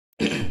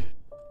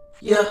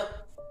Yeah.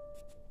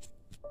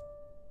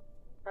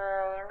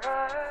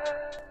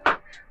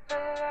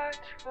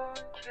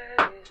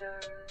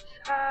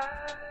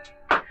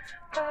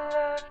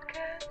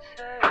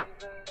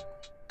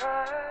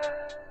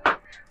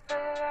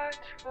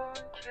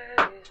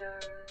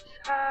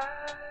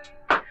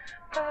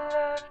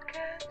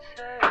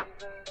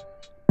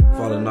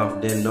 Falling off,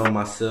 didn't know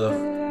myself,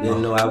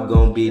 didn't know I was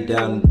gonna be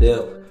down in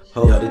depth.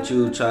 Hope that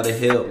you try to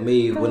help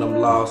me when I'm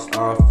lost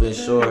off and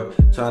shore.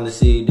 Trying to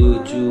see,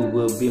 dude, you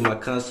will be my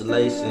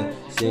consolation.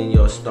 Seeing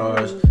your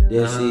stars,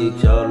 then see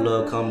your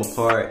love come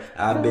apart.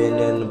 I've been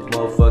in the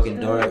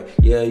motherfucking dark.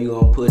 Yeah, you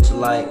gon' put your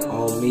light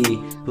on me.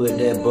 Put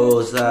that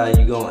bullseye,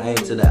 you gon' aim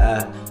to the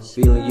eye.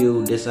 Feeling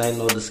you, this ain't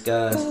no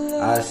disguise.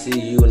 I see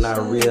you and I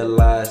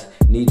realize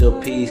need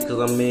your peace, cause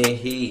I'm in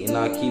heat and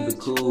I keep it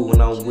cool when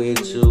I'm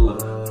with you.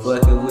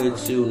 Fucking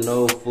with you,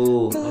 no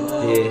fool.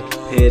 Yeah,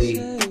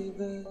 petty.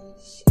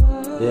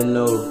 Didn't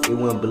know it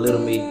wouldn't belittle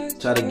me.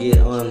 Try to get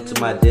on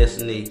to my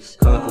destiny.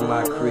 Conquer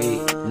my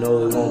creed.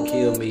 No, it won't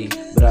kill me,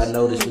 but I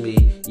notice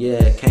me.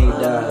 Yeah, can't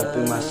die up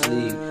in my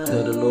sleep.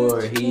 Tell the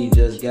Lord, he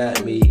just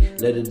got me.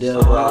 Let the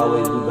devil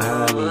always be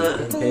behind me.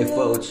 Can't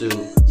fuck with you.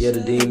 Yeah, the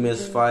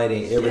demons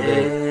fighting every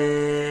day.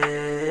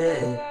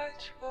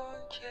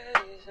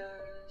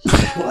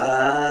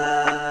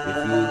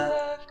 If you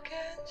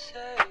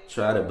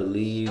try to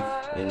believe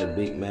in the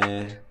big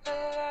man,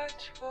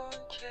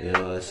 you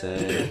know what I'm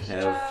saying?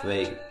 Have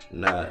faith,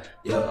 not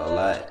a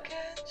lot.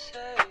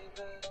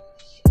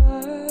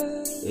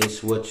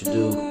 It's what you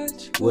do,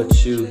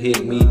 what you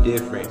hit me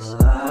different.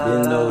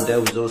 Didn't know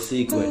that was your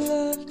sequence.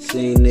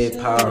 Seen that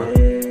power,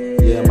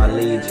 yeah, my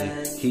legion.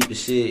 Keep the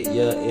shit,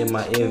 yeah, in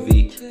my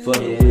envy.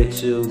 Fucking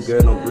with you,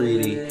 girl, no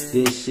greedy.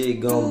 This shit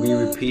gon' be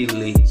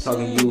repeatedly.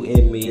 Talking you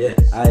in me.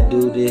 I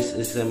do this,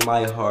 it's in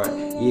my heart.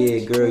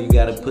 Yeah, girl, you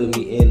gotta put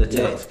me in the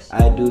text.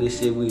 I do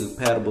this shit, we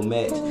compatible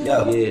match.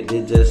 Yeah,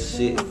 this just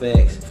shit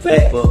facts.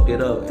 Fuck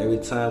it up every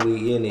time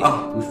we in it.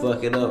 We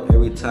fuck it up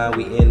every time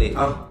we in it.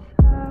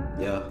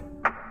 Yeah,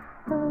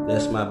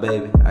 that's my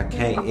baby. I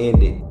can't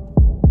end it.